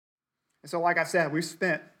And so like I said, we've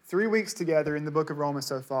spent 3 weeks together in the book of Romans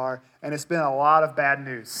so far, and it's been a lot of bad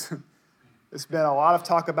news. It's been a lot of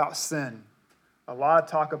talk about sin, a lot of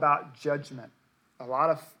talk about judgment, a lot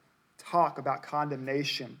of talk about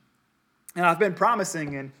condemnation. And I've been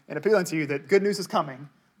promising and appealing to you that good news is coming.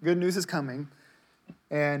 Good news is coming.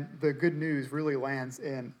 And the good news really lands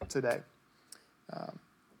in today.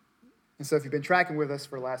 And so if you've been tracking with us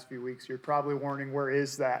for the last few weeks, you're probably wondering, where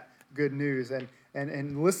is that good news?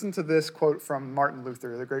 And listen to this quote from Martin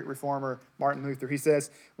Luther, the great reformer Martin Luther. He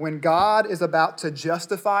says, "When God is about to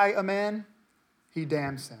justify a man, he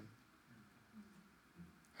damns him.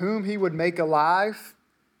 Whom he would make alive,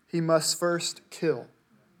 he must first kill.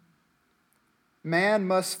 Man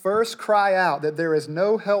must first cry out that there is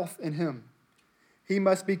no health in him. He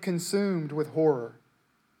must be consumed with horror.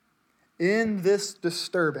 In this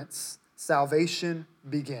disturbance, salvation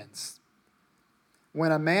begins.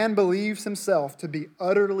 When a man believes himself to be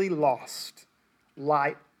utterly lost,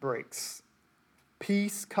 light breaks.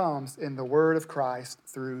 Peace comes in the word of Christ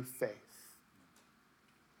through faith."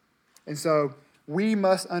 And so we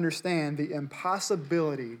must understand the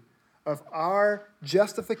impossibility of our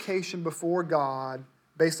justification before God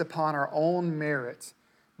based upon our own merit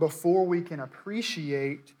before we can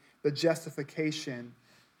appreciate the justification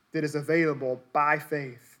that is available by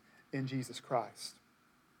faith in Jesus Christ.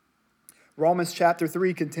 Romans chapter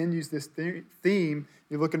 3 continues this theme.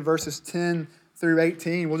 You look in verses 10 through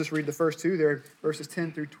 18. We'll just read the first two there, verses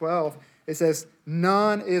 10 through 12. It says,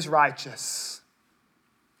 "None is righteous.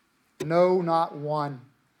 No, not one.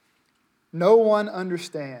 No one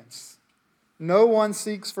understands. No one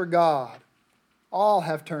seeks for God. All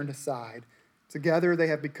have turned aside. Together they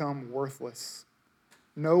have become worthless.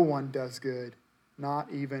 No one does good, not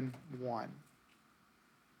even one."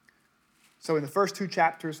 So in the first two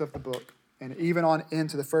chapters of the book, and even on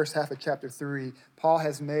into the first half of chapter 3, Paul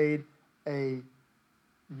has made a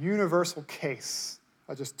universal case,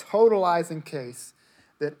 a just totalizing case,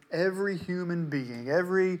 that every human being,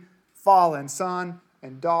 every fallen son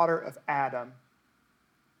and daughter of Adam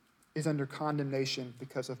is under condemnation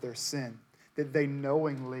because of their sin that they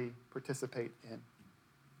knowingly participate in,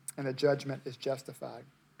 and the judgment is justified.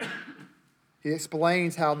 He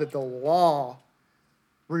explains how that the law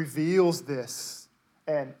reveals this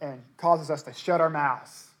and causes us to shut our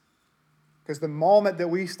mouths. Because the moment that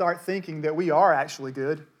we start thinking that we are actually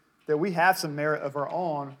good, that we have some merit of our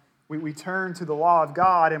own, we turn to the law of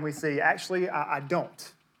God and we say, actually, I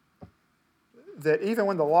don't. That even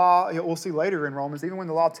when the law, we'll see later in Romans, even when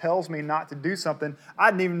the law tells me not to do something, I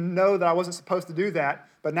didn't even know that I wasn't supposed to do that.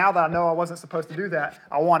 But now that I know I wasn't supposed to do that,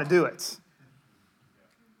 I want to do it.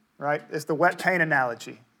 Right? It's the wet paint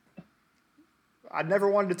analogy. I never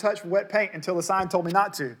wanted to touch wet paint until the sign told me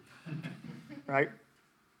not to. Right?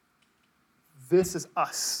 This is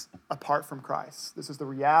us apart from Christ. This is the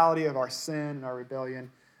reality of our sin and our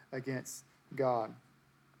rebellion against God.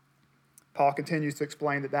 Paul continues to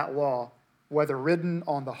explain that law, whether written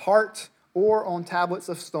on the heart or on tablets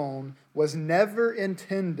of stone, was never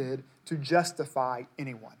intended to justify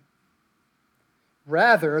anyone.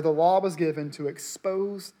 Rather, the law was given to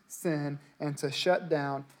expose sin and to shut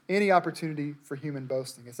down any opportunity for human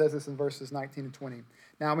boasting. It says this in verses 19 and 20.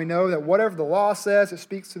 "Now we know that whatever the law says, it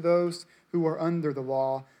speaks to those who are under the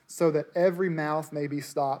law, so that every mouth may be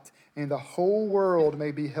stopped and the whole world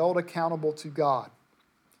may be held accountable to God.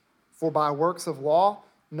 For by works of law,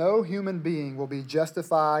 no human being will be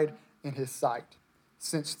justified in his sight,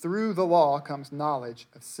 since through the law comes knowledge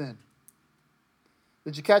of sin."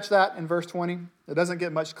 Did you catch that in verse 20? It doesn't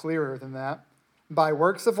get much clearer than that. By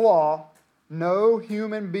works of law, no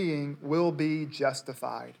human being will be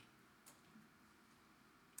justified.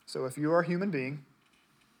 So if you are a human being,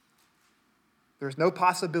 there's no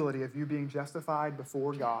possibility of you being justified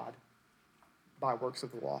before God by works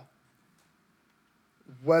of the law.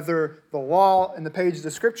 Whether the law in the pages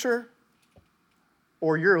of Scripture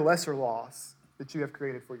or your lesser laws that you have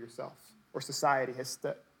created for yourself or society has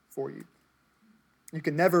set for you. You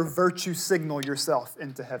can never virtue signal yourself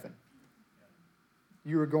into heaven.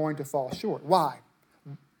 You are going to fall short. Why?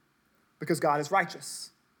 Because God is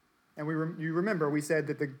righteous. And you remember we said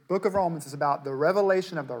that the book of Romans is about the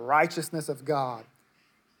revelation of the righteousness of God.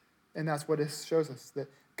 And that's what it shows us, that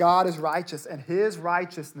God is righteous and his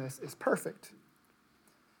righteousness is perfect.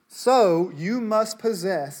 So you must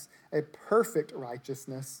possess a perfect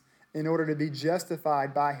righteousness in order to be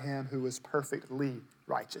justified by him who is perfectly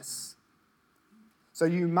righteous. So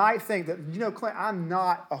you might think that, Clint, I'm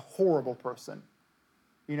not a horrible person.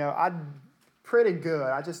 I'm pretty good.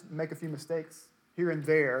 I just make a few mistakes here and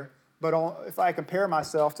there. But if I compare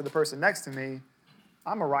myself to the person next to me,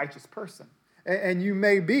 I'm a righteous person. And you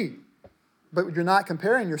may be. But you're not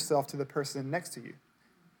comparing yourself to the person next to you.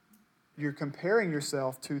 You're comparing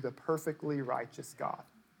yourself to the perfectly righteous God.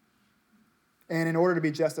 And in order to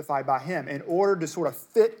be justified by him, in order to sort of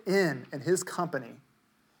fit in his company,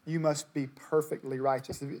 you must be perfectly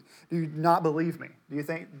righteous. Do you not believe me? Do you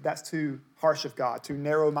think that's too harsh of God, too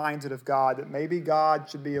narrow-minded of God, that maybe God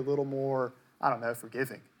should be a little more,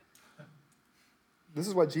 forgiving? This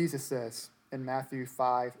is what Jesus says in Matthew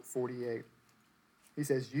 5:48. He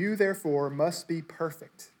says, "You therefore must be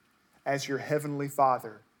perfect as your heavenly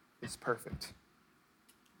Father is perfect."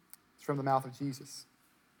 It's from the mouth of Jesus.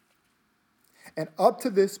 And up to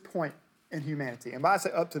this point in humanity, and by I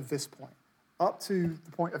say up to this point, up to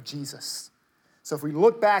the point of Jesus. So if we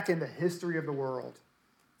look back in the history of the world,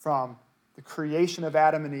 from the creation of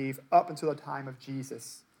Adam and Eve up until the time of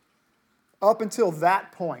Jesus, up until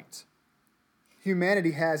that point,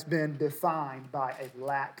 humanity has been defined by a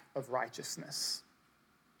lack of righteousness.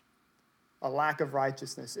 A lack of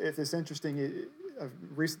righteousness. If it's interesting, I've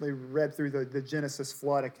recently read through the Genesis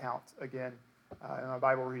flood account again in my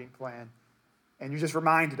Bible reading plan, and you're just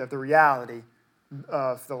reminded of the reality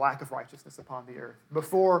of the lack of righteousness upon the earth,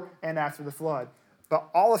 before and after the flood. But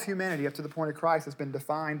all of humanity up to the point of Christ has been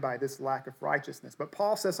defined by this lack of righteousness. But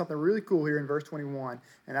Paul says something really cool here in verse 21,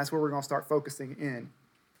 and that's where we're going to start focusing in,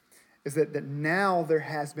 is that now there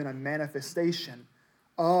has been a manifestation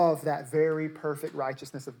of that very perfect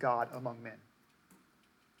righteousness of God among men.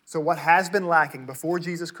 So what has been lacking before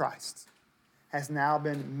Jesus Christ has now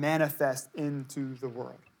been manifest into the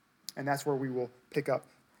world. And that's where we will pick up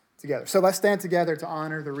together. So let's stand together to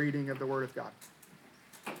honor the reading of the Word of God.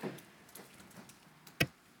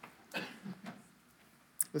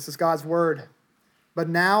 This is God's Word. "But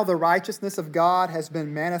now the righteousness of God has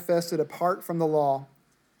been manifested apart from the law,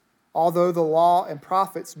 although the law and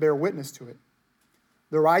prophets bear witness to it.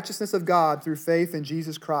 The righteousness of God through faith in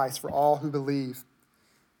Jesus Christ for all who believe.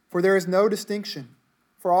 For there is no distinction,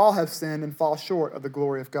 for all have sinned and fall short of the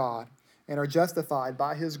glory of God, and are justified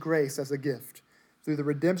by his grace as a gift, through the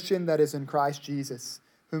redemption that is in Christ Jesus,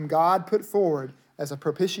 whom God put forward as a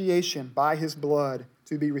propitiation by his blood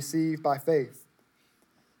to be received by faith.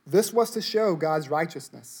 This was to show God's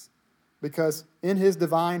righteousness, because in his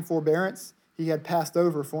divine forbearance he had passed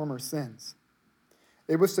over former sins.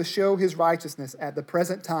 It was to show his righteousness at the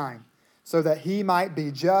present time, so that he might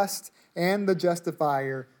be just and the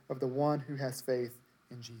justifier of the one who has faith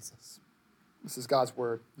in Jesus." This is God's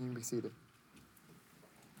Word. You can be seated.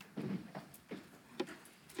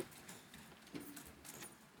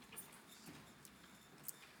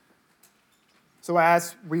 So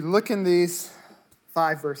as we look in these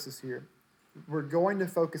 5 verses here, we're going to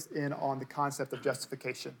focus in on the concept of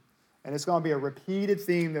justification. And it's going to be a repeated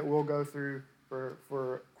theme that we'll go through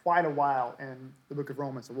for quite a while in the book of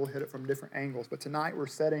Romans. So we'll hit it from different angles. But tonight we're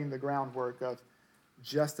setting the groundwork of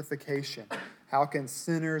justification. How can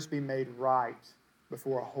sinners be made right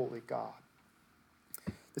before a holy God?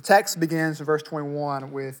 The text begins in verse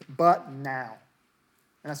 21 with "but now."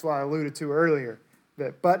 And that's what I alluded to earlier.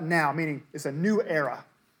 That "but now," meaning it's a new era.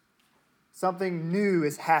 Something new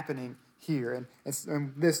is happening here. And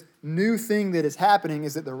this new thing that is happening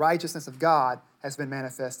is that the righteousness of God has been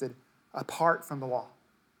manifested apart from the law,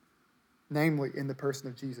 namely in the person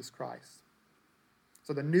of Jesus Christ.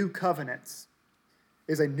 So the new covenants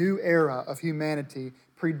is a new era of humanity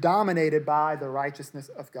predominated by the righteousness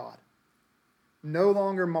of God. No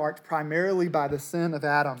longer marked primarily by the sin of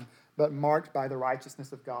Adam, but marked by the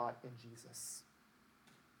righteousness of God in Jesus.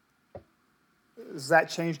 Does that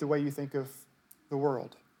change the way you think of the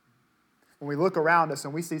world? When we look around us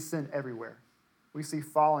and we see sin everywhere, we see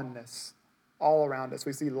fallenness all around us,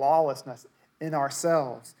 we see lawlessness in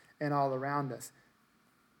ourselves and all around us,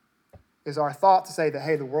 is our thought to say that,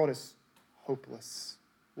 hey, the world is hopeless,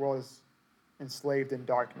 the world is enslaved in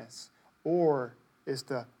darkness? Or is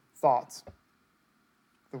the thought,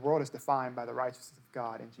 the world is defined by the righteousness of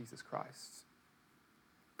God in Jesus Christ?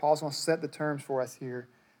 Paul's going to set the terms for us here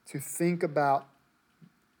to think about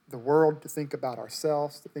the world, to think about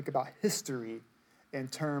ourselves, to think about history in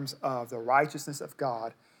terms of the righteousness of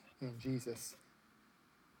God in Jesus.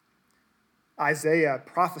 Isaiah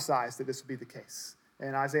prophesies that this would be the case.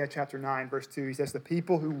 In Isaiah chapter 9, verse 2, he says, "The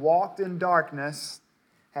people who walked in darkness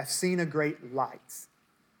have seen a great light.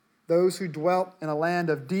 Those who dwelt in a land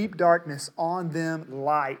of deep darkness, on them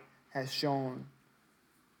light has shone."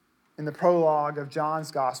 In the prologue of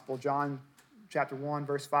John's Gospel, John chapter 1,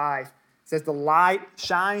 verse 5, it says, "The light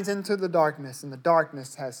shines into the darkness, and the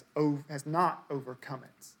darkness has not overcome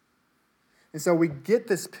it." And so we get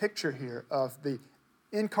this picture here of the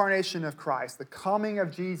incarnation of Christ, the coming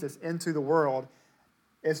of Jesus into the world,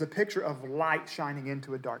 is a picture of light shining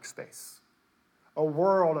into a dark space. A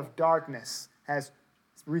world of darkness has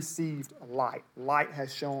received light. Light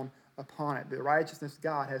has shone upon it. The righteousness of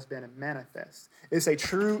God has been manifest. It's a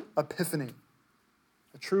true epiphany.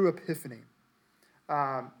 A true epiphany.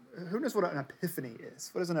 Who knows what an epiphany is?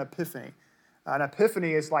 What is an epiphany? An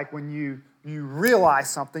epiphany is like when you realize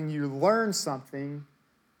something, you learn something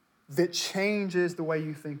that changes the way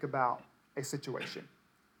you think about a situation.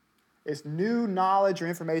 It's new knowledge or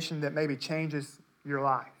information that maybe changes your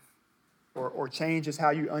life or changes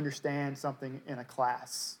how you understand something in a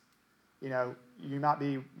class. You know, you might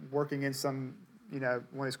be working in some, one of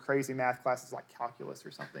those crazy math classes like calculus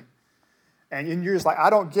or something. And you're just like, I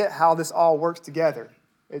don't get how this all works together.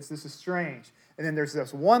 This is strange. And then there's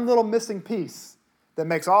this one little missing piece that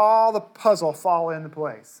makes all the puzzle fall into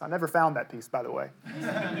place. I never found that piece, by the way.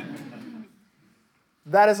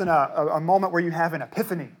 That is a moment where you have an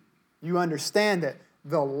epiphany. You understand that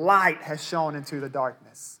the light has shone into the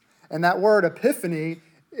darkness. And that word epiphany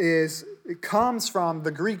it comes from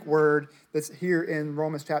the Greek word that's here in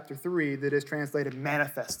Romans chapter 3 that is translated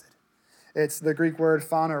manifested. It's the Greek word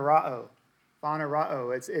phanerao.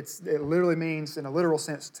 Phanerao. It literally means, in a literal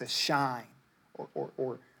sense, to shine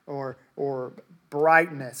or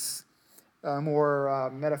brightness. More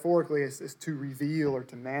metaphorically, is to reveal or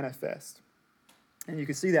to manifest. And you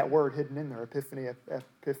can see that word hidden in there, epiphany.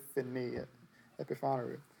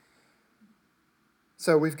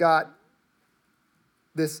 So we've got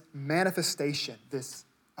this manifestation, this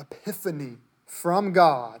epiphany from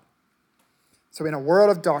God. So in a world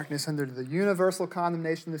of darkness, under the universal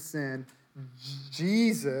condemnation of sin,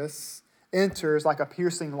 Jesus enters like a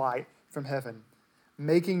piercing light from heaven,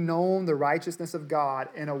 making known the righteousness of God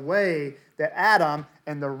in a way that Adam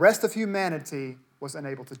and the rest of humanity was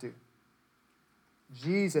unable to do.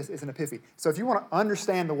 Jesus is an epiphany. So if you want to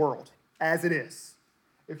understand the world as it is,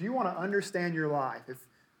 if you want to understand your life, if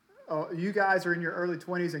you guys are in your early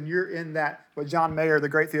 20s and you're in that, what John Mayer, the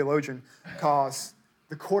great theologian, calls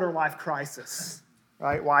the quarter-life crisis,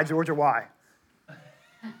 right? Why, Georgia, why?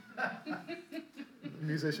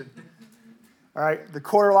 Musician. All right, the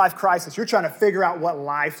quarter-life crisis. You're trying to figure out what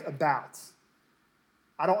life's about.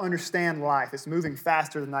 I don't understand life. It's moving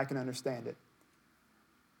faster than I can understand it.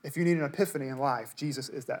 If you need an epiphany in life, Jesus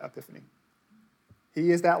is that epiphany.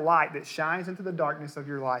 He is that light that shines into the darkness of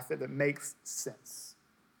your life that makes sense.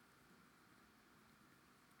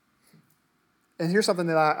 And here's something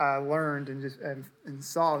that I learned and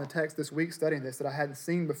saw in the text this week studying this that I hadn't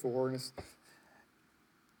seen before, and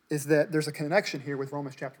is that there's a connection here with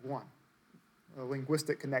Romans chapter 1, a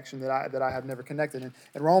linguistic connection that I have never connected.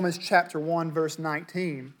 In Romans chapter 1, verse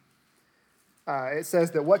 19, it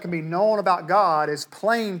says that what can be known about God is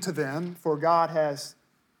plain to them, for God has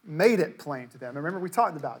made it plain to them. And remember, we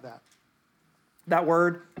talked about that. That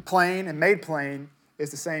word plain and made plain is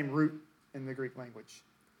the same root in the Greek language.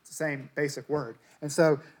 It's the same basic word. And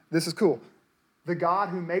so this is cool. The God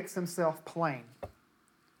who makes himself plain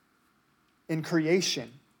in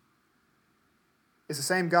creation is the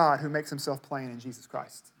same God who makes himself plain in Jesus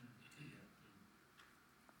Christ.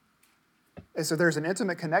 And so there's an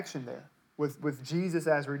intimate connection there with Jesus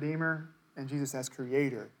as Redeemer and Jesus as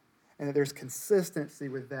Creator. And that there's consistency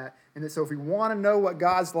with that. And that so if we want to know what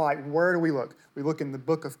God's like, where do we look? We look in the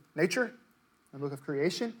book of nature, the book of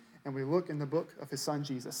creation, and we look in the book of his son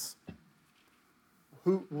Jesus.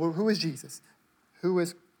 Who is Jesus? Who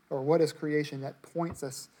is, or what is creation that points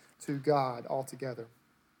us to God altogether?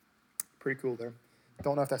 Pretty cool there.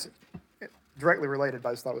 Don't know if that's directly related, but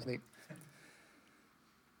I just thought it was neat.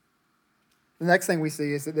 The next thing we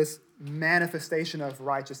see is that this manifestation of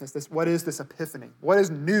righteousness, what is this epiphany? What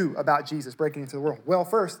is new about Jesus breaking into the world? Well,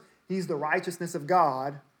 first, he's the righteousness of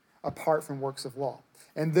God apart from works of law.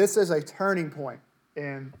 And this is a turning point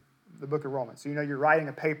in the book of Romans. So you're writing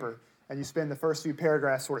a paper, and you spend the first few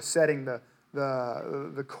paragraphs sort of setting the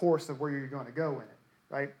course of where you're going to go in it,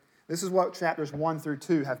 right? This is what chapters 1 through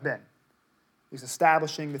 2 have been. He's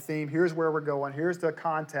establishing the theme. Here's where we're going. Here's the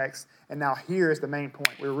context. And now here's the main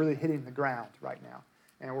point. We're really hitting the ground right now.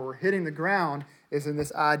 And where we're hitting the ground is in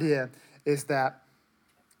this idea is that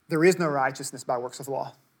there is no righteousness by works of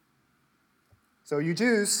law. So you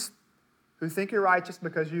Jews who think you're righteous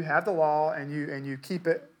because you have the law and you keep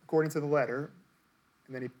it according to the letter,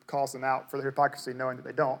 and then he calls them out for their hypocrisy knowing that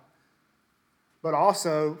they don't. But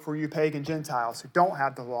also for you pagan Gentiles who don't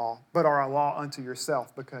have the law, but are a law unto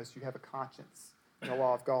yourself because you have a conscience and the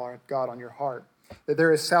law of God on your heart. That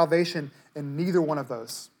there is salvation in neither one of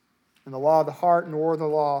those. In the law of the heart, nor the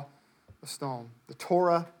law of stone. The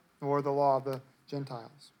Torah, nor the law of the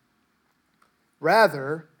Gentiles.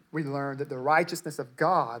 Rather, we learn that the righteousness of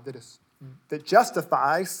God that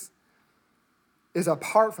justifies is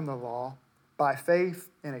apart from the law by faith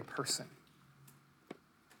in a person.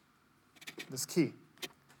 This is key.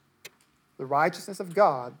 The righteousness of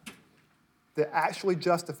God that actually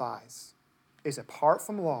justifies is apart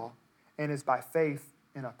from law and is by faith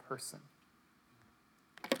in a person.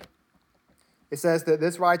 It says that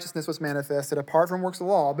this righteousness was manifested apart from works of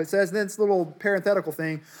law, but it says this little parenthetical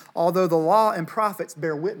thing, although the law and prophets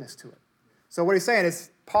bear witness to it. So what he's saying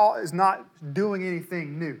is Paul is not doing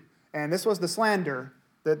anything new. And this was the slander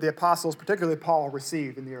that the apostles, particularly Paul,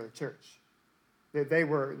 received in the early church. That they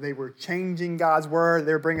were changing God's word,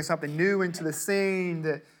 they were bringing something new into the scene,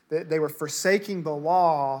 that they were forsaking the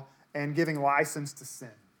law and giving license to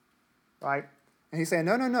sin. Right? And he's saying,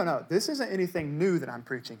 no. This isn't anything new that I'm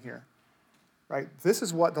preaching here. Right? This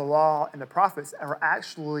is what the law and the prophets are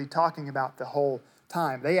actually talking about the whole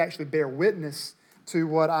time. They actually bear witness to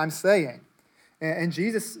what I'm saying. And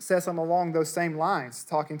Jesus says something along those same lines,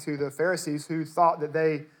 talking to the Pharisees who thought that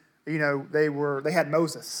they had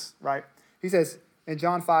Moses, right? He says in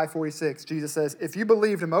John 5:46, Jesus says, if you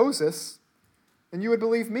believed Moses, then you would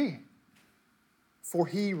believe me, for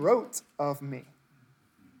he wrote of me.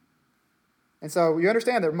 And so you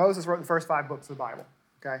understand that Moses wrote the first 5 books of the Bible,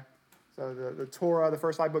 okay? So the Torah, the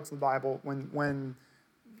first 5 books of the Bible, when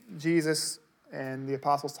Jesus and the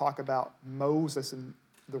apostles talk about Moses and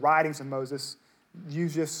the writings of Moses, you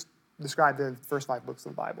just described the first 5 books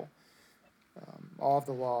of the Bible, all of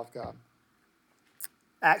the law of God.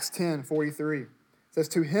 Acts 10:43 says,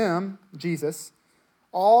 to him, Jesus,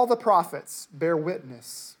 all the prophets bear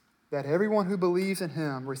witness that everyone who believes in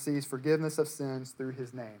him receives forgiveness of sins through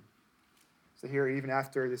his name. So here, even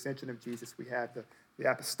after the ascension of Jesus, we have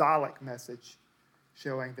the apostolic message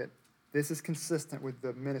showing that this is consistent with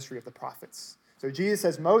the ministry of the prophets. So Jesus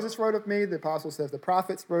says, Moses wrote of me. The apostle says, the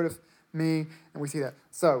prophets wrote of me. And we see that.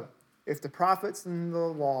 So if the prophets and the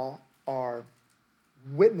law are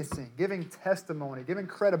witnessing, giving testimony, giving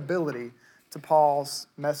credibility to Paul's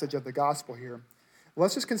message of the gospel here,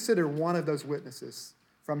 let's just consider one of those witnesses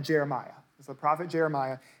from Jeremiah. It's the prophet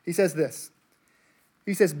Jeremiah. He says this.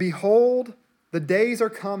 He says, behold, the days are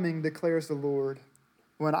coming, declares the Lord,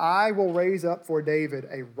 when I will raise up for David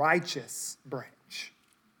a righteous branch.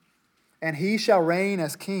 And he shall reign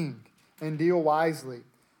as king and deal wisely,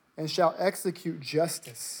 and shall execute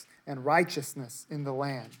justice and righteousness in the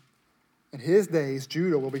land. In his days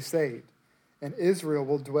Judah will be saved, and Israel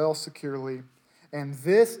will dwell securely. And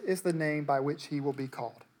this is the name by which he will be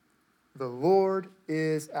called. The Lord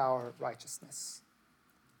is our righteousness.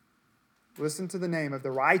 Listen to the name of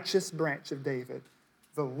the righteous branch of David.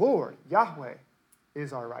 The Lord, Yahweh,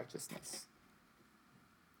 is our righteousness.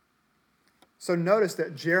 So notice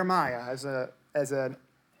that Jeremiah, as an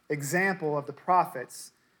example of the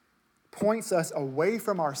prophets, points us away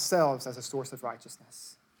from ourselves as a source of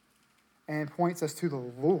righteousness and points us to the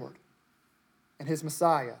Lord and his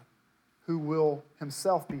Messiah, who will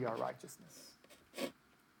himself be our righteousness.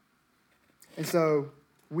 And so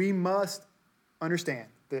we must understand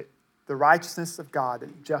that the righteousness of God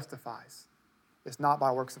that justifies is not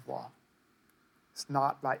by works of law. It's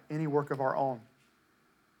not by any work of our own.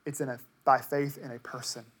 It's by faith in a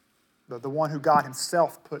person, the one who God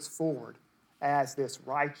himself puts forward as this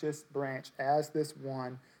righteous branch, as this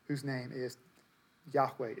one whose name is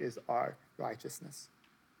Yahweh, is our righteousness.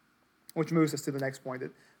 Which moves us to the next point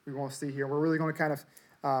that we want to see here. We're really going to kind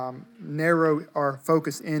of narrow our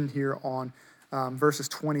focus in here on verses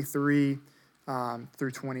 23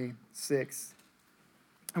 through 26.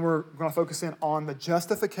 And we're going to focus in on the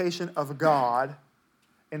justification of God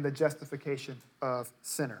and the justification of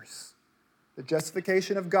sinners. The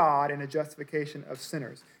justification of God and the justification of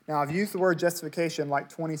sinners. Now, I've used the word justification like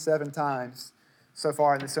 27 times so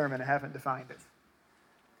far in the sermon and haven't defined it.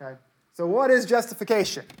 Okay? So what is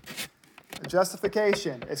justification?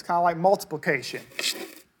 Justification is kind of like multiplication,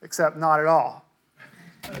 except not at all.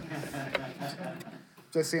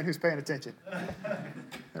 Just seeing who's paying attention.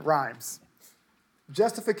 It rhymes.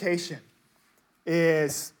 Justification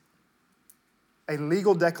is a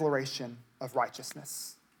legal declaration of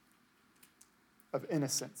righteousness, of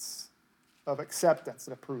innocence, of acceptance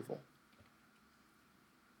and approval.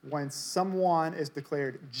 When someone is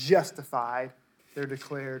declared justified, they're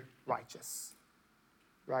declared righteous,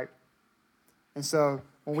 right? And so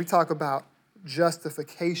when we talk about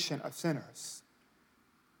justification of sinners,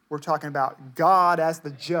 we're talking about God as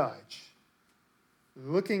the judge,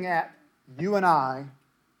 looking at you and I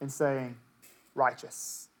and saying,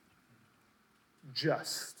 righteous,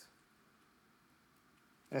 just.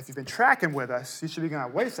 And if you've been tracking with us, you should be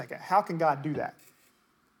going, wait a second, how can God do that?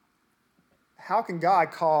 How can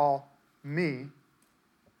God call me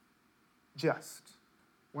just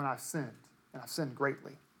when I've sinned, and I've sinned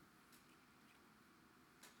greatly?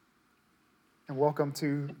 And welcome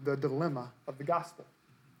to the dilemma of the gospel,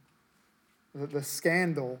 the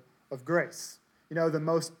scandal of grace. You know, the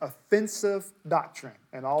most offensive doctrine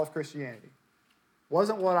in all of Christianity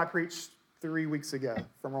wasn't what I preached 3 weeks ago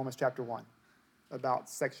from Romans chapter 1 about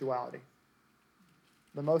sexuality.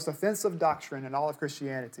 The most offensive doctrine in all of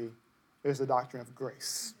Christianity is the doctrine of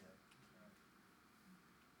grace.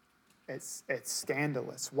 It's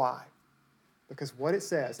scandalous. Why? Because what it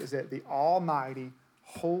says is that the almighty,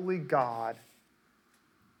 holy God,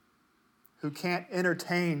 who can't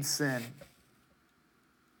entertain sin,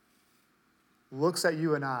 looks at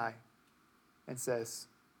you and I and says,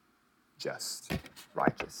 just,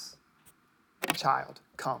 righteous, child,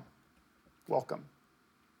 come, welcome.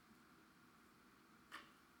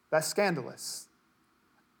 That's scandalous.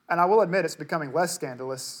 And I will admit it's becoming less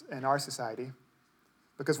scandalous in our society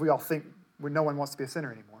because we all think no one wants to be a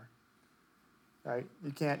sinner anymore, right?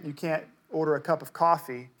 You can't order a cup of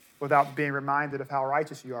coffee without being reminded of how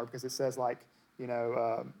righteous you are because it says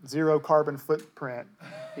zero carbon footprint,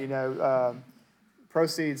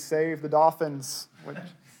 proceeds save the dolphins,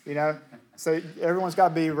 so everyone's got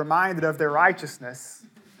to be reminded of their righteousness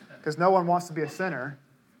because no one wants to be a sinner.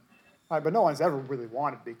 Right, but no one's ever really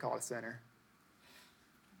wanted to be called a sinner.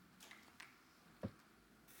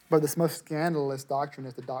 But this most scandalous doctrine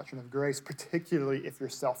is the doctrine of grace, particularly if you're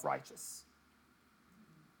self-righteous.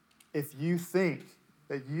 If you think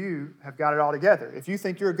that you have got it all together, if you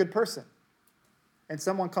think you're a good person, and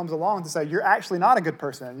someone comes along to say, you're actually not a good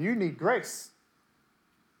person, and you need grace.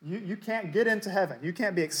 You can't get into heaven. You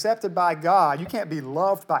can't be accepted by God. You can't be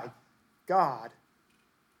loved by God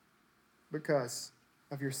because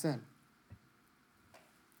of your sin.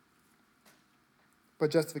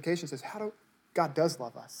 But justification says, God does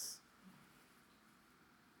love us.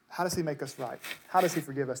 How does he make us right? How does he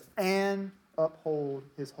forgive us and uphold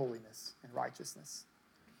his holiness and righteousness?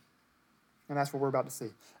 And that's what we're about to see.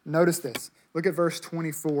 Notice this. Look at verse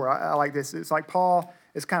 24. I like this. It's like Paul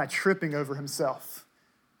is kind of tripping over himself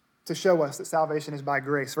to show us that salvation is by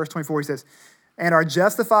grace. Verse 24, he says, and are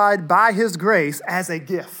justified by his grace as a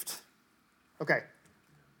gift. Okay.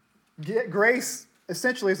 Grace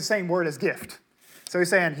essentially is the same word as gift. So he's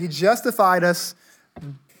saying he justified us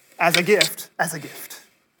as a gift, as a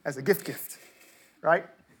gift, right?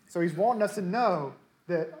 So he's wanting us to know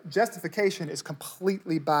that justification is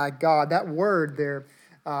completely by God. That word there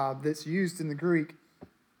that's used in the Greek,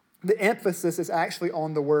 the emphasis is actually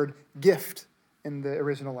on the word gift in the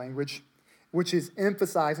original language, which is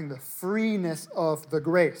emphasizing the freeness of the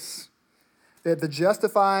grace, that the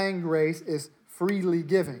justifying grace is freely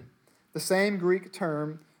giving. The same Greek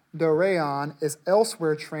term, doreon, is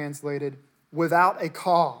elsewhere translated without a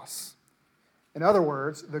cause. In other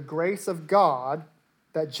words, the grace of God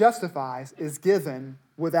that justifies is given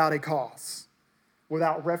without a cause,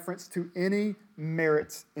 without reference to any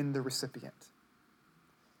merit in the recipient.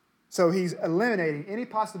 So he's eliminating any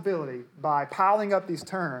possibility by piling up these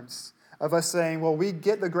terms of us saying, well, we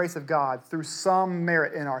get the grace of God through some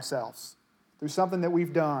merit in ourselves, through something that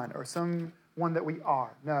we've done or someone that we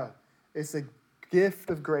are. No, it's a gift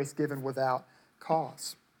of grace given without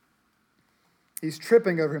cause. He's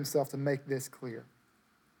tripping over himself to make this clear.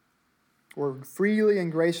 We're freely and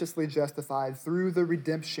graciously justified through the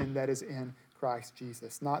redemption that is in Christ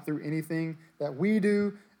Jesus, not through anything that we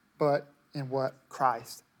do, but in what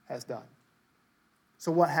Christ has done.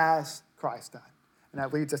 So what has Christ done? And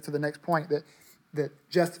that leads us to the next point, that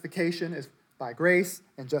justification is by grace,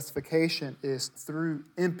 and justification is through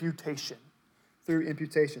imputation. Through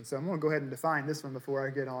imputation. So I'm going to go ahead and define this one before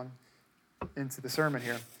I get on into the sermon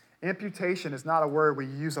here. Imputation is not a word we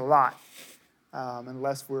use a lot,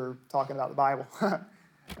 unless we're talking about the Bible,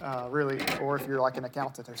 really, or if you're like an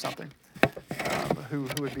accountant or something. Who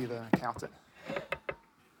would be the accountant?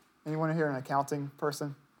 Anyone here an accounting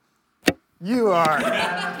person? You are.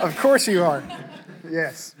 Of course you are.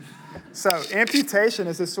 Yes. So imputation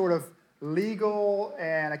is this sort of legal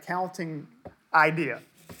and accounting idea.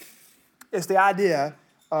 It's the idea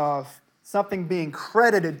of something being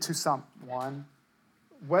credited to someone,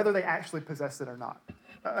 whether they actually possess it or not.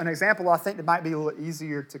 An example I think that might be a little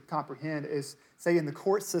easier to comprehend is, say, in the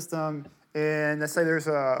court system, and let's say there's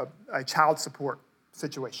a child support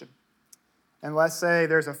situation. And let's say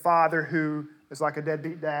there's a father who is like a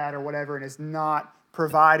deadbeat dad or whatever and is not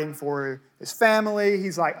providing for his family.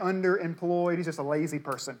 He's like underemployed. He's just a lazy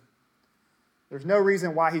person. There's no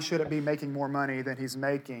reason why he shouldn't be making more money than he's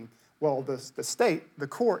making. Well, the state, the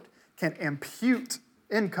court, can impute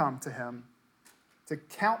income to him to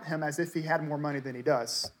count him as if he had more money than he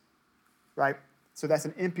does, right? So that's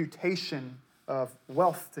an imputation of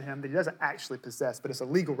wealth to him that he doesn't actually possess, but it's a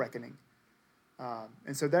legal reckoning.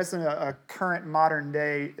 And so that's a current modern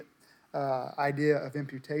day idea of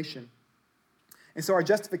imputation. And so our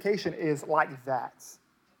justification is like that.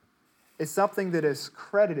 It's something that is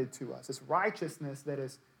credited to us. It's righteousness that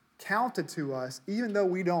is counted to us, even though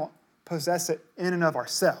we don't possess it in and of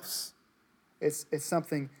ourselves. It's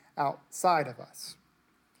something outside of us.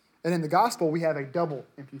 And in the gospel, we have a double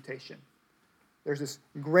imputation. There's this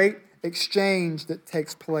great exchange that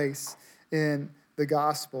takes place in the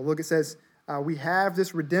gospel. Look, it says, we have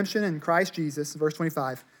this redemption in Christ Jesus, verse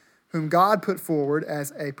 25, whom God put forward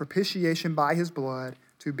as a propitiation by his blood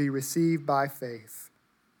to be received by faith.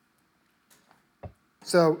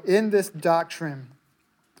 So in this doctrine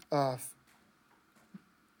of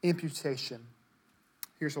imputation,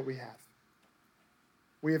 here's what we have.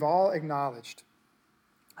 We have all acknowledged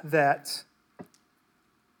that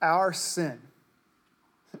our sin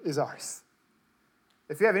is ours.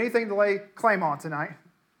 If you have anything to lay claim on tonight,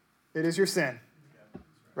 it is your sin,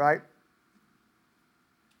 right?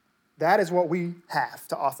 That is what we have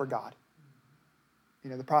to offer God. You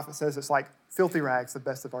know, the prophet says it's like filthy rags, the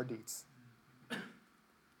best of our deeds.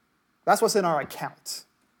 That's what's in our account.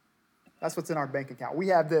 That's what's in our bank account. We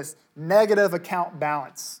have this negative account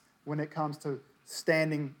balance when it comes to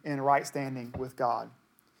standing in right standing with God.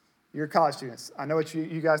 You're college students. I know what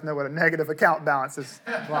you guys know what a negative account balance is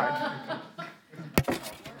like.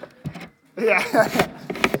 Yeah.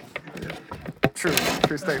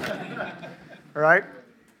 True statement. All right?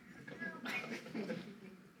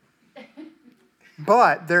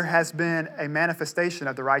 But there has been a manifestation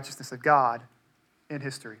of the righteousness of God in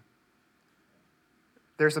history.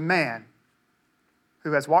 There's a man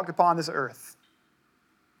who has walked upon this earth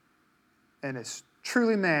and is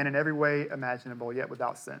truly man in every way imaginable, yet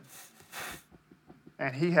without sin.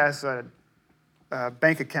 And he has a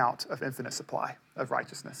bank account of infinite supply of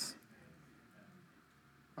righteousness.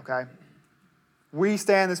 Okay? We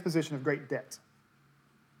stand in this position of great debt.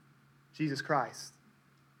 Jesus Christ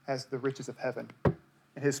has the riches of heaven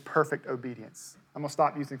and his perfect obedience. I'm going to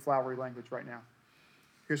stop using flowery language right now.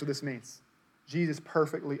 Here's what this means. Jesus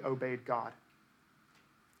perfectly obeyed God.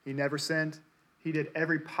 He never sinned. He did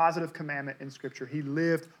every positive commandment in Scripture. He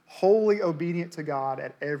lived wholly obedient to God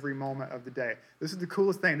at every moment of the day. This is the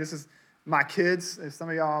coolest thing. This is my kids. Some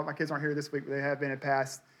of y'all, my kids aren't here this week, but they have been in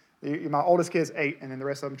past. My oldest kid's 8, and then the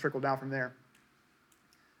rest of them trickle down from there.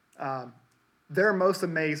 They're most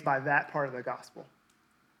amazed by that part of the gospel.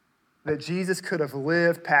 That Jesus could have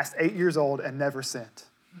lived past 8 years old and never sinned.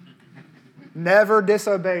 Never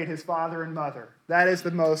disobeyed his father and mother. That is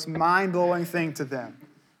the most mind-blowing thing to them,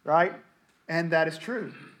 right? And that is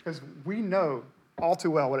true, because we know all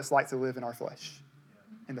too well what it's like to live in our flesh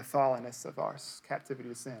and the fallenness of our captivity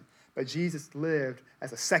to sin. But Jesus lived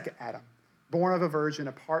as a second Adam, born of a virgin,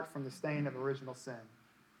 apart from the stain of original sin,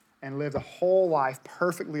 and lived a whole life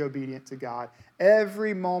perfectly obedient to God.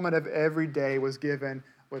 Every moment of every day was given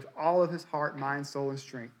with all of his heart, mind, soul, and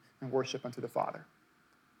strength in worship unto the Father.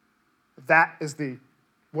 That is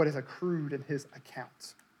what is accrued in his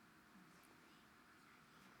account.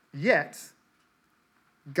 Yet,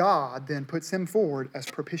 God then puts him forward as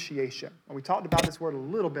propitiation. And we talked about this word a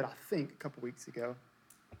little bit, I think, a couple weeks ago.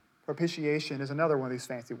 Propitiation is another one of these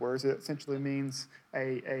fancy words. It essentially means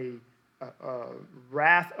a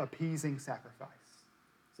wrath-appeasing sacrifice.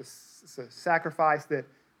 It's a sacrifice that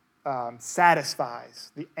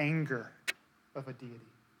satisfies the anger of a deity,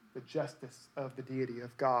 the justice of the deity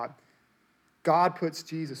of God. God puts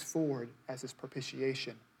Jesus forward as his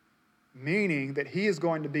propitiation, meaning that he is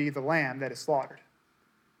going to be the lamb that is slaughtered.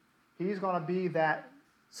 He's going to be that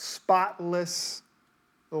spotless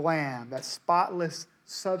lamb, that spotless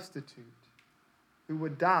substitute who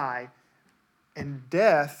would die. And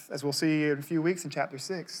death, as we'll see in a few weeks in chapter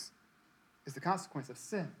 6, is the consequence of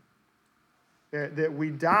sin. That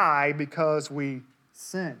we die because we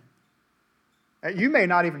sin. You may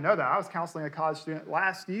not even know that. I was counseling a college student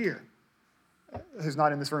last year, who's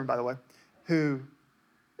not in this room, by the way, who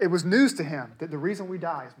it was news to him that the reason we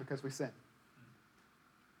die is because we sin.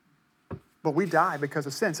 But we die because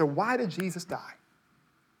of sin. So why did Jesus die?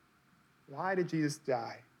 Why did Jesus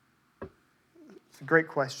die? It's a great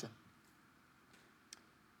question.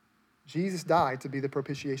 Jesus died to be the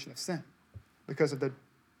propitiation of sin because of the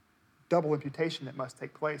double imputation that must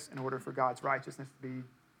take place in order for God's righteousness to be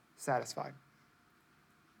satisfied.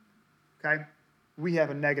 Okay? We have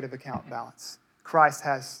a negative account balance. Christ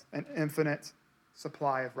has an infinite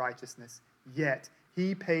supply of righteousness, yet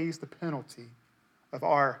he pays the penalty of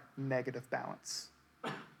our negative balance.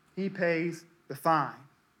 He pays the fine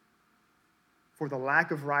for the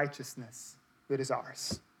lack of righteousness that is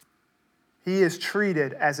ours. He is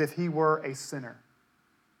treated as if he were a sinner.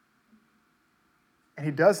 And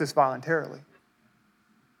he does this voluntarily.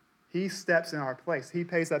 He steps in our place. He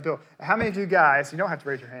pays that bill. How many of you guys, you don't have to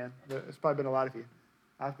raise your hand, but there's probably been a lot of you.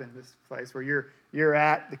 I've been in this place where you're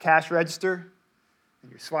at the cash register and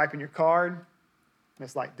you're swiping your card and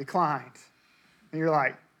it's like declined. And you're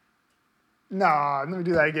like, no, let me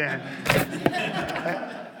do that again.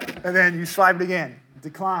 And then you swipe it again,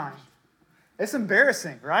 declined. It's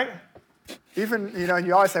embarrassing, right? Even,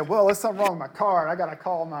 you always say, well, there's something wrong with my card. I got to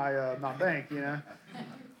call my bank,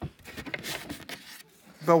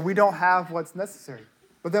 But we don't have what's necessary.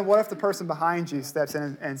 But then what if the person behind you steps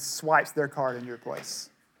in and swipes their card in your place?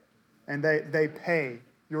 And they pay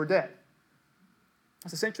your debt.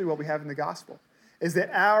 That's essentially what we have in the gospel, is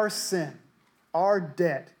that our sin, our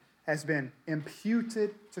debt, has been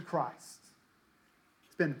imputed to Christ.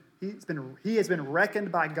 He has been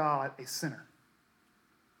reckoned by God a sinner.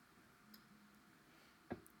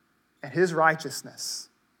 And his righteousness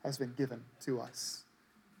has been given to us.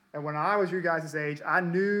 And when I was your guys' age, I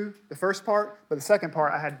knew the first part, but the second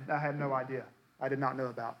part I had no idea. I did not know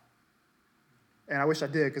about. And I wish I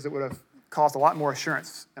did, because it would have caused a lot more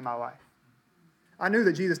assurance in my life. I knew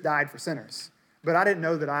that Jesus died for sinners, but I didn't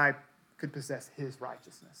know that I could possess his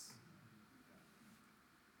righteousness.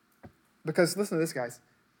 Because listen to this, guys.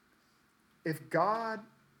 If God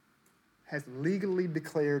has legally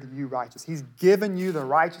declared you righteous, he's given you the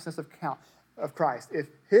righteousness of Christ. If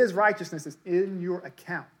his righteousness is in your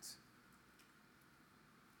account,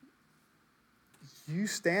 you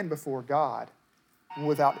stand before God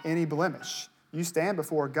without any blemish. You stand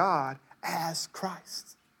before God as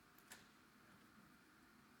Christ,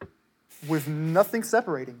 with nothing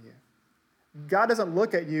separating you. God doesn't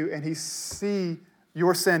look at you and he see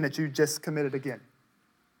your sin that you just committed again.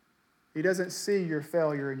 He doesn't see your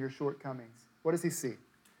failure and your shortcomings. What does he see?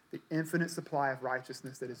 The infinite supply of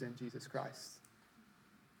righteousness that is in Jesus Christ.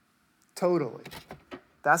 Totally.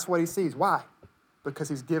 That's what he sees. Why? Because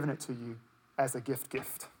he's given it to you as a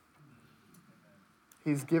gift.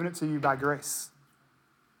 He's given it to you by grace,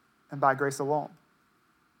 and by grace alone.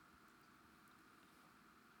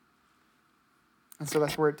 And so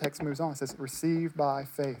that's where the text moves on. It says, receive by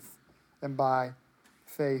faith, and by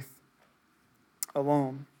faith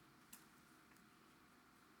alone.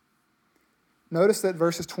 Notice that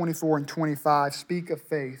verses 24 and 25 speak of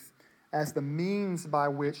faith as the means by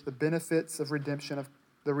which the benefits of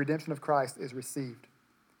the redemption of Christ is received.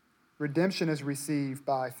 Redemption is received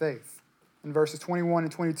by faith. In verses 21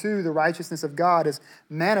 and 22, the righteousness of God is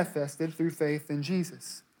manifested through faith in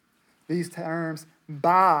Jesus. These terms,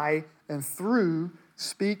 by and through,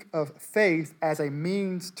 speak of faith as a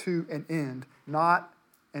means to an end, not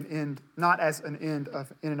as an end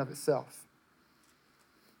in and of itself.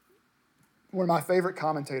 One of my favorite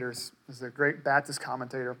commentators is a great Baptist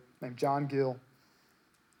commentator named John Gill.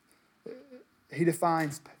 He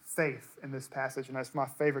defines faith in this passage, and that's my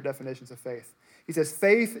favorite definitions of faith. He says,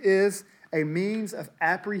 faith is a means of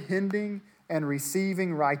apprehending and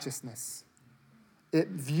receiving righteousness. It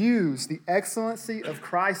views the excellency of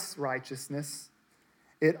Christ's righteousness.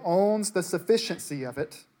 It owns the sufficiency of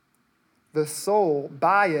it. The soul,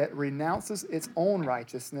 by it, renounces its own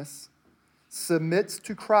righteousness, submits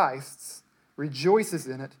to Christ's, rejoices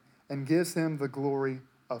in it, and gives him the glory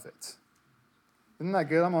of it. Isn't that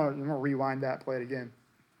good? I'm going to rewind that, play it again.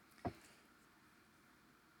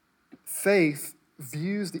 Faith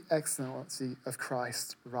views the excellency of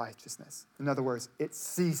Christ's righteousness. In other words, it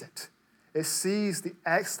sees it. It sees the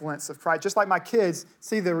excellence of Christ. Just like my kids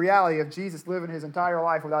see the reality of Jesus living his entire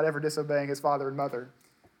life without ever disobeying his father and mother.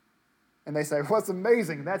 And they say, well, it's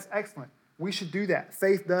amazing. That's excellent. We should do that.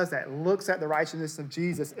 Faith does that. Looks at the righteousness of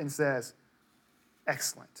Jesus and says,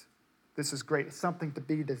 excellent. This is great. It's something to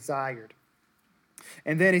be desired.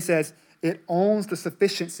 And then he says, it owns the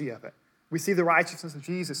sufficiency of it. We see the righteousness of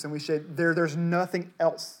Jesus and we say, there's nothing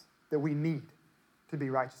else that we need to be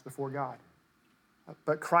righteous before God.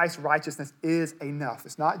 But Christ's righteousness is enough.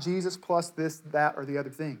 It's not Jesus plus this, that, or the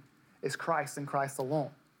other thing. It's Christ and Christ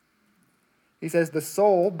alone. He says the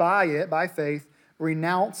soul, by faith,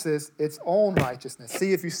 renounces its own righteousness.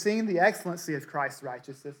 See, if you've seen the excellency of Christ's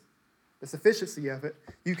righteousness, the sufficiency of it,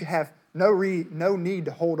 you can have no need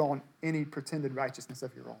to hold on any pretended righteousness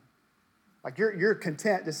of your own. Like you're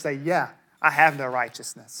content to say, yeah, I have no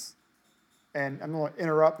righteousness. And I'm going to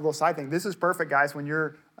interrupt a little side thing. This is perfect, guys, when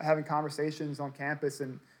you're having conversations on campus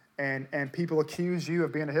and people accuse you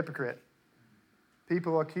of being a hypocrite.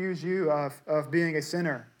 People accuse you of being a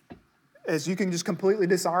sinner. As you can just completely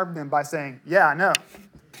disarm them by saying, yeah, I know.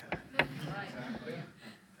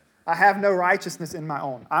 I have no righteousness in my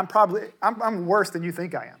own. I'm worse than you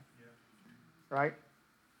think I am. Right?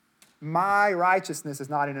 My righteousness is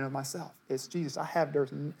not in and of myself. It's Jesus.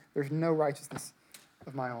 There's no righteousness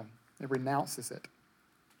of my own. It renounces it.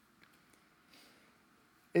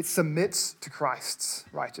 It submits to Christ's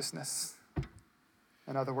righteousness.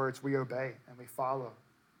 In other words, we obey and we follow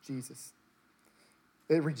Jesus.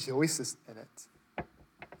 It rejoices in it.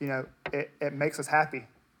 It makes us happy.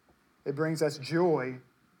 It brings us joy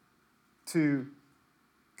to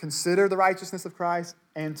consider the righteousness of Christ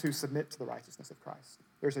and to submit to the righteousness of Christ.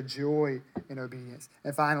 There's a joy in obedience.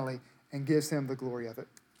 And finally, and gives him the glory of it.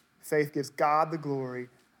 Faith gives God the glory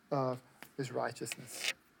of his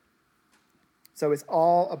righteousness. So it's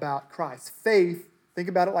all about Christ. Faith, think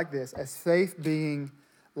about it like this, as faith being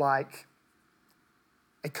like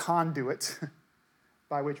a conduit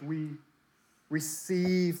by which we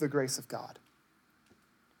receive the grace of God.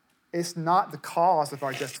 It's not the cause of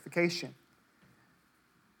our justification.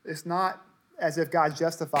 It's not as if God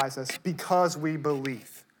justifies us because we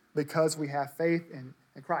believe, because we have faith in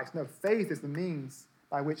Christ. No, faith is the means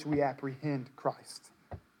by which we apprehend Christ.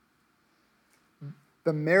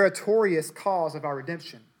 The meritorious cause of our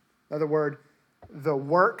redemption. In other words, the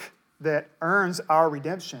work that earns our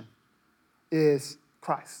redemption is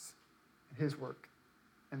Christ and his work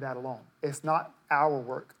and that alone. It's not our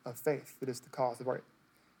work of faith that is the cause of our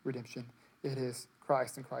redemption. It is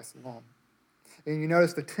Christ and Christ alone. And you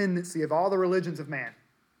notice the tendency of all the religions of man.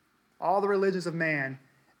 All the religions of man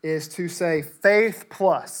is to say faith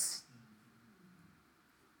plus.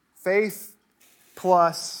 Faith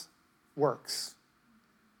plus works.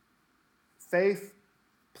 Faith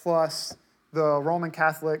plus the Roman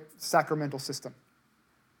Catholic sacramental system.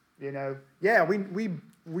 We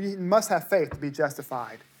must have faith to be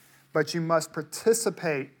justified, but you must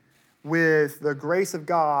participate with the grace of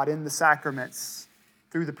God in the sacraments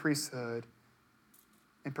through the priesthood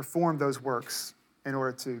and perform those works in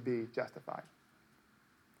order to be justified.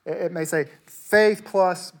 It may say faith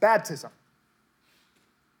plus baptism.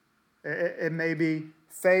 It may be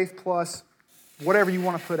faith plus whatever you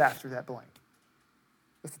want to put after that blank.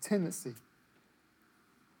 That's the tendency.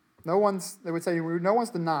 They would say, no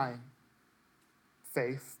one's denying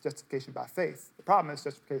faith, justification by faith. The problem is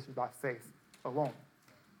justification by faith alone.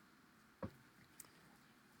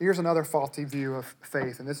 Here's another faulty view of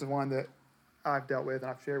faith, and this is one that I've dealt with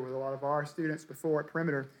and I've shared with a lot of our students before at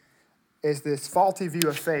Perimeter, is this faulty view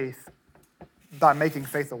of faith by making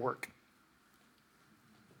faith a work.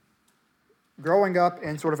 Growing up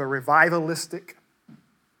in sort of a revivalistic,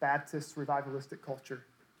 Baptist revivalistic culture,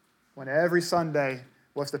 when every Sunday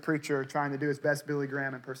was the preacher trying to do his best Billy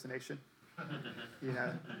Graham impersonation.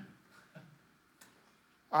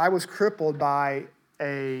 I was crippled by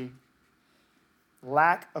a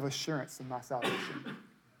lack of assurance in my salvation.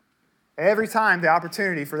 Every time the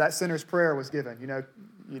opportunity for that sinner's prayer was given,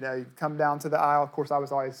 you come down to the aisle. Of course, I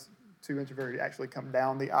was always too introverted to actually come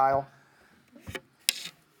down the aisle.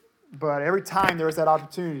 But every time there was that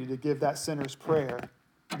opportunity to give that sinner's prayer,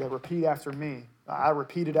 to repeat after me, I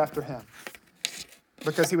repeated after him.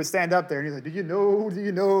 Because he would stand up there and he'd say, do you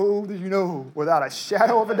know, without a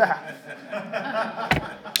shadow of a doubt.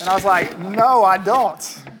 And I was like, no, I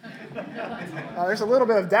don't. There's a little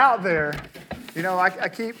bit of doubt there. I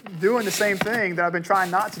keep doing the same thing that I've been trying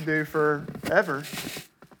not to do forever.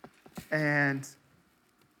 And,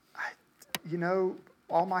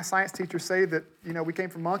 all my science teachers say that, we came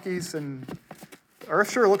from monkeys and the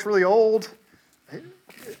earth sure looks really old.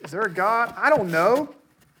 Is there a God? I don't know.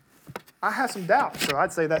 I have some doubt. So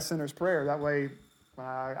I'd say that sinner's prayer. That way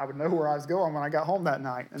I would know where I was going when I got home that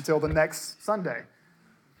night until the next Sunday.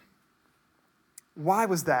 Why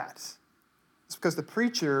was that? It's because the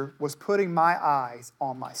preacher was putting my eyes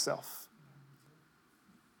on myself.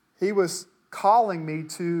 He was calling me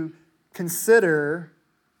to consider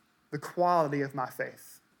the quality of my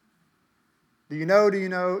faith. Do you know that you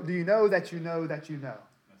know that you know?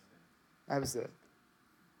 That was it.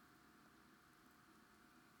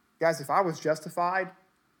 Guys, if I was justified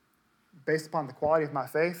based upon the quality of my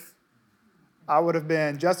faith, I would have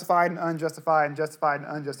been justified and unjustified and justified and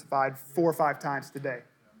unjustified 4 or 5 times today.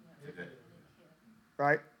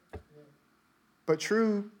 Right? But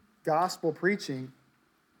true gospel preaching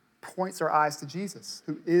points our eyes to Jesus,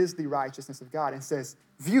 who is the righteousness of God, and says,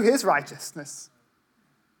 view his righteousness.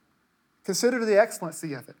 Consider the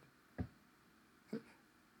excellency of it.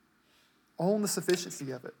 Own the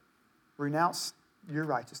sufficiency of it. Renounce your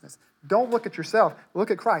righteousness. Don't look at yourself.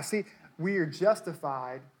 Look at Christ. See, we are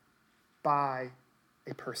justified by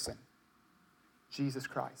a person, Jesus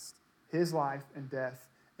Christ. His life and death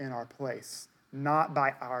in our place, not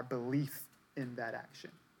by our belief in that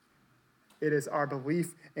action. It is our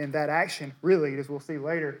belief in that action, really, as we'll see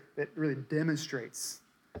later, that really demonstrates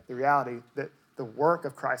the reality that the work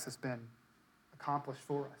of Christ has been accomplished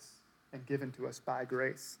for us and given to us by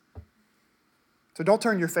grace. So don't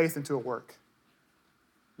turn your faith into a work,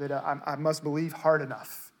 that I must believe hard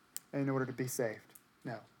enough in order to be saved.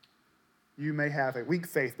 No. You may have a weak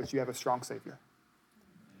faith, but you have a strong Savior.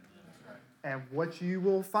 And what you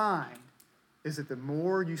will find is that the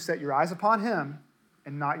more you set your eyes upon him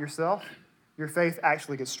and not yourself, your faith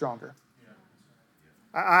actually gets stronger.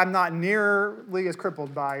 I'm not nearly as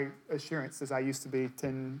crippled by assurance as I used to be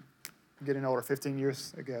getting older, 15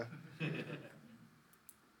 years ago.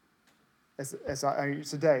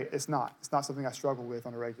 Today, it's not. It's not something I struggle with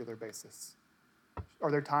on a regular basis.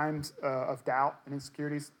 Are there times of doubt and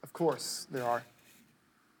insecurities? Of course there are.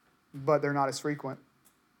 But they're not as frequent.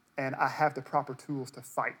 And I have the proper tools to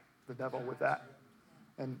fight the devil with that.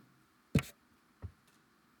 And I'm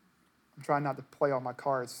trying not to play all my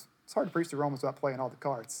cards. It's hard to preach to Romans without playing all the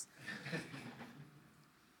cards.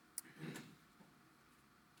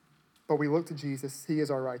 But we look to Jesus. He is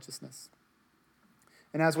our righteousness.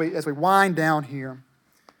 And as we wind down here,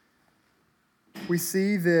 we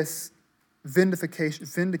see this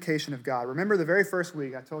vindication of God. Remember the very first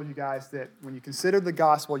week, I told you guys that when you consider the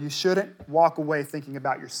gospel, you shouldn't walk away thinking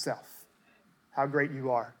about yourself, how great you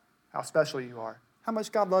are, how special you are, how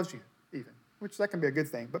much God loves you even, which that can be a good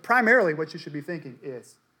thing. But primarily what you should be thinking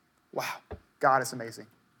is, wow, God is amazing.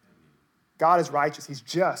 God is righteous. He's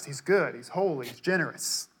just. He's good. He's holy. He's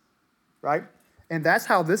generous, right? And that's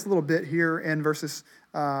how this little bit here in verses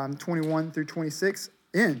 21 through 26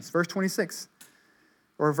 ends. Verse 26.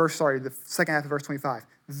 The second half of verse 25.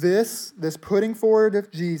 This putting forward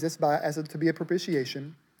of Jesus to be a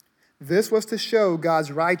propitiation, this was to show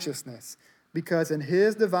God's righteousness, because in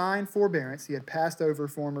his divine forbearance he had passed over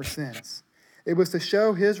former sins. It was to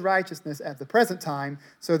show his righteousness at the present time,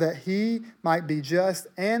 so that he might be just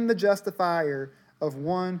and the justifier of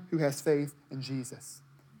one who has faith in Jesus.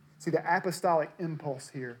 See, the apostolic impulse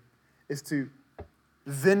here is to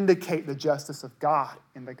vindicate the justice of God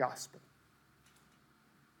in the gospel.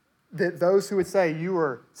 That those who would say you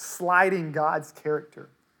are slighting God's character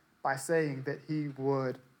by saying that he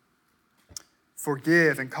would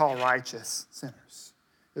forgive and call righteous sinners.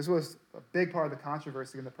 This was a big part of the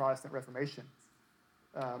controversy in the Protestant Reformation.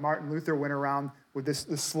 Martin Luther went around with this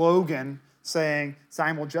slogan saying,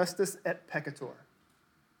 simul justus et peccator.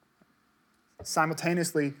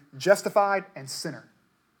 Simultaneously justified and sinner.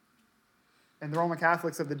 And the Roman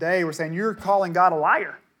Catholics of the day were saying, you're calling God a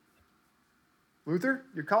liar. Luther,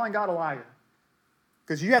 you're calling God a liar.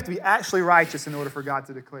 Because you have to be actually righteous in order for God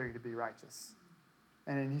to declare you to be righteous.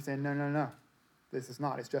 And then he said, no. This is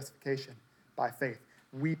not. It's justification by faith.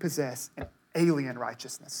 We possess an alien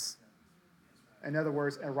righteousness. In other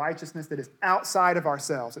words, a righteousness that is outside of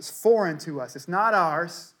ourselves. It's foreign to us. It's not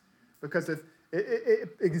ours because it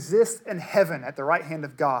exists in heaven at the right hand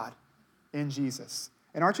of God in Jesus.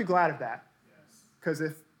 And aren't you glad of that? Because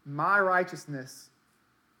if my righteousness,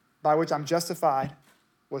 by which I'm justified,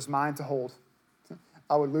 was mine to hold,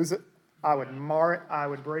 I would lose it, I would mar it, I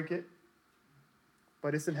would break it.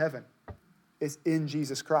 But it's in heaven. It's in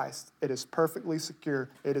Jesus Christ. It is perfectly secure.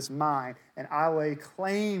 It is mine. And I lay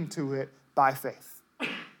claim to it by faith.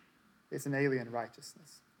 It's an alien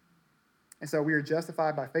righteousness. And so we are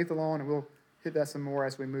justified by faith alone, and we'll hit that some more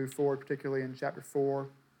as we move forward, particularly in chapter 4.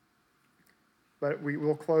 But we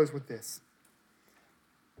will close with this.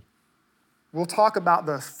 We'll talk about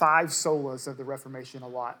the 5 solas of the Reformation a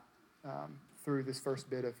lot through this first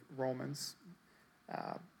bit of Romans.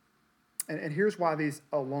 And here's why these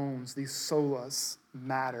alones, these solas,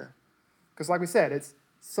 matter. Because like we said, it's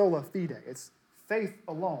sola fide. It's faith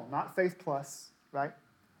alone, not faith plus, right?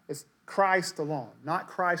 It's Christ alone, not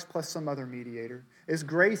Christ plus some other mediator. It's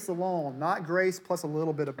grace alone, not grace plus a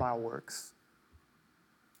little bit of my works.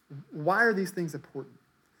 Why are these things important?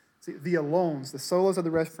 See, the alones, the solas of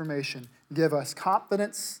the Reformation, give us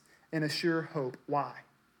confidence and a sure hope. Why?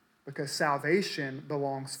 Because salvation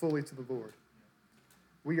belongs fully to the Lord.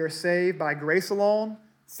 We are saved by grace alone,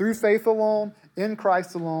 through faith alone, in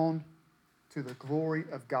Christ alone, to the glory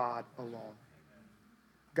of God alone.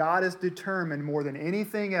 God is determined more than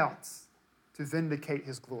anything else to vindicate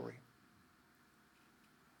his glory.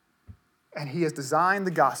 And he has designed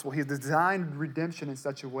the gospel, he has designed redemption in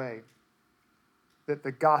such a way that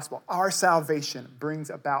the gospel, our salvation,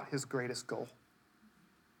 brings about his greatest goal.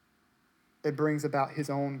 It brings about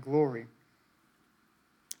his own glory.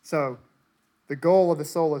 So, the goal of the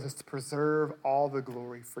solas is to preserve all the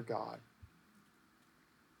glory for God.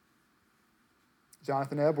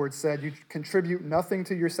 Jonathan Edwards said, you contribute nothing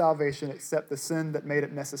to your salvation except the sin that made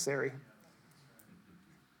it necessary.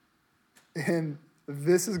 And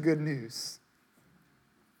this is good news.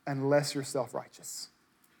 unless you're self-righteous.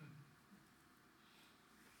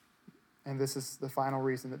 And this is the final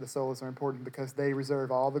reason that the solas are important, because they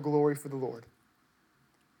reserve all the glory for the Lord.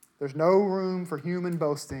 There's no room for human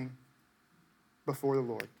boasting before the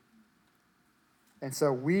Lord. And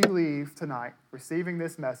so we leave tonight receiving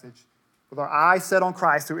this message with our eyes set on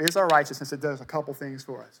Christ, who is our righteousness. It does a couple things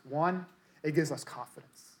for us. One, it gives us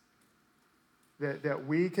confidence that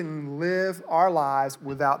we can live our lives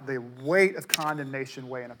without the weight of condemnation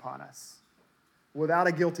weighing upon us, without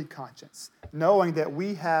a guilty conscience, knowing that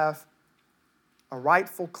we have a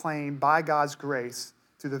rightful claim by God's grace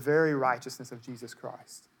to the very righteousness of Jesus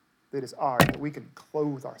Christ that is ours, that we can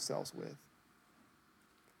clothe ourselves with.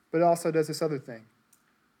 But it also does this other thing.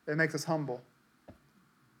 It makes us humble.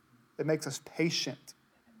 It makes us patient.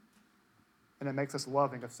 And it makes us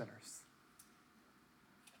loving of sinners.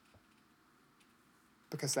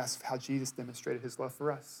 Because that's how Jesus demonstrated his love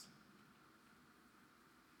for us.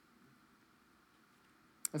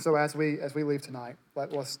 And so as we leave tonight,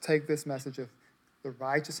 let's take this message of the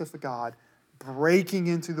righteousness of God breaking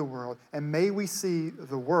into the world. And may we see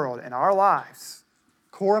the world in our lives,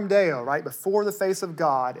 coram Deo, right, before the face of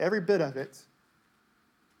God, every bit of it.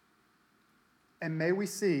 And may we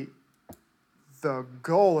see the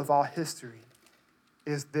goal of all history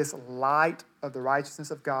is this light of the righteousness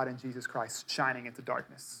of God in Jesus Christ shining into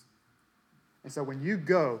darkness. And so when you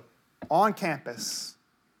go on campus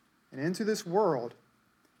and into this world,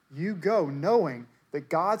 you go knowing that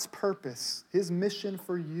God's purpose, his mission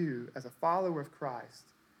for you as a follower of Christ,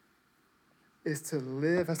 is to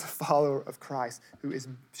live as a follower of Christ who is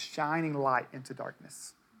shining light into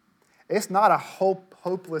darkness. It's not a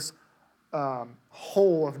hopeless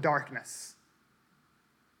hole of darkness,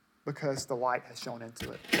 because the light has shone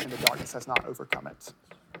into it and the darkness has not overcome it.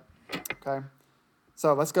 Okay?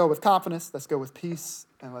 So let's go with confidence, let's go with peace,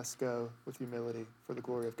 and let's go with humility for the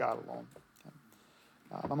glory of God alone.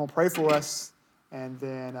 Okay? I'm going to pray for us, and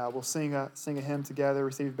then we'll sing a hymn together,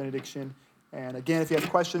 receive benediction. And again, if you have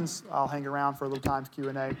questions, I'll hang around for a little time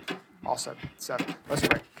Q&A also. So let's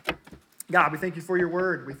pray. God, we thank you for your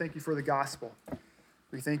word. We thank you for the gospel.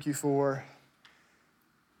 We thank you for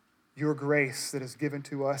your grace that is given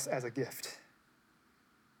to us as a gift.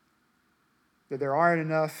 That there aren't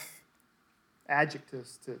enough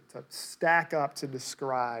adjectives to stack up to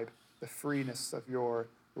describe the freeness of your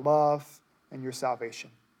love and your salvation.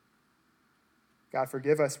 God,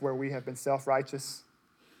 forgive us where we have been self-righteous,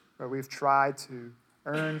 where we've tried to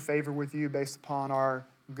earn favor with you based upon our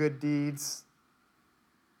good deeds.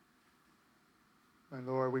 And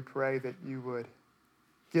Lord, we pray that you would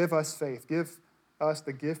give us faith, give us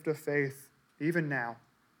the gift of faith even now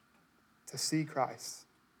to see Christ,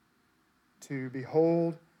 to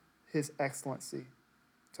behold his excellency,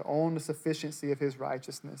 to own the sufficiency of his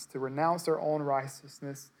righteousness, to renounce our own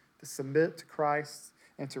righteousness, to submit to Christ,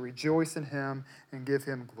 and to rejoice in him and give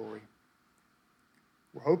him glory.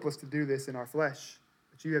 We're hopeless to do this in our flesh,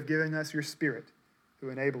 but you have given us your Spirit who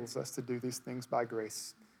enables us to do these things by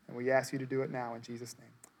grace. And we ask you to do it now in Jesus'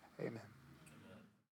 name. Amen.